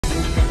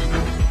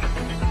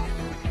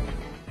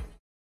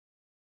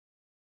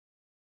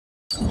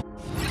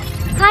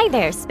Hi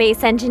there,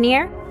 space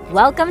engineer.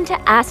 Welcome to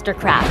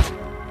Astracraft.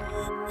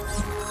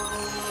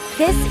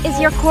 This is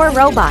your core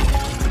robot.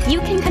 You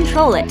can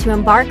control it to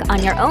embark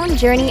on your own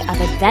journey of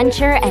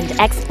adventure and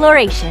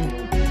exploration.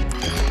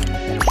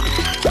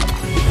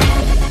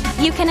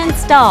 You can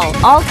install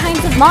all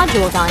kinds of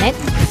modules on it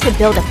to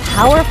build a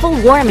powerful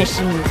war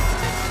machine,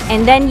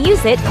 and then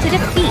use it to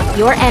defeat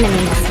your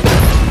enemies.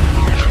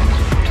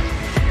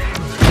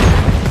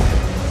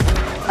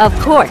 Of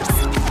course,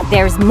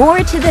 there's more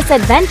to this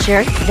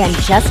adventure than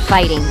just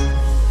fighting.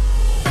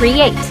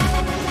 Create,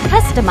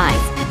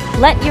 customize,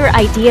 let your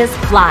ideas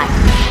fly,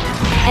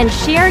 and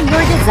share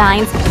your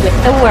designs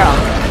with the world.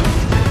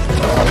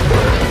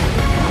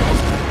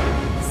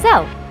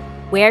 So,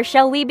 where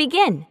shall we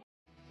begin?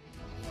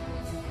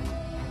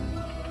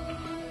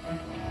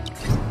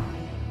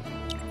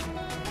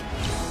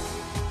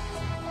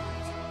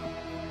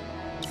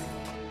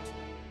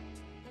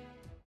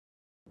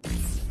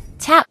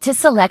 Tap to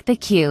select the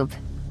cube.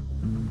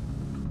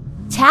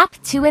 Tap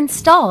to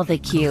install the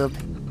cube.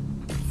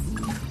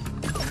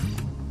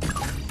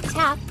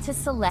 Tap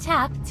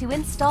to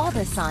install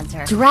the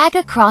saunter. Drag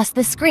across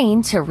the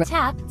screen to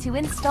tap to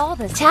install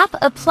the tap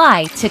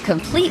apply to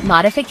complete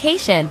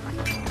modification.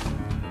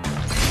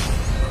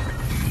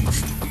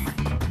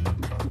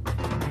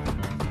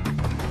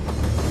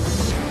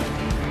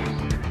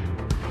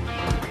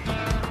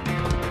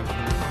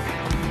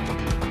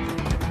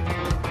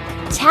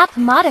 Tap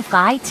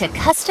modify to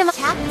custom.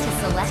 Tap to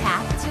select.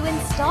 Tap to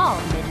install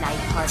midnight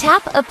party.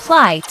 Tap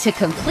apply to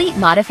complete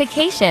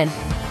modification.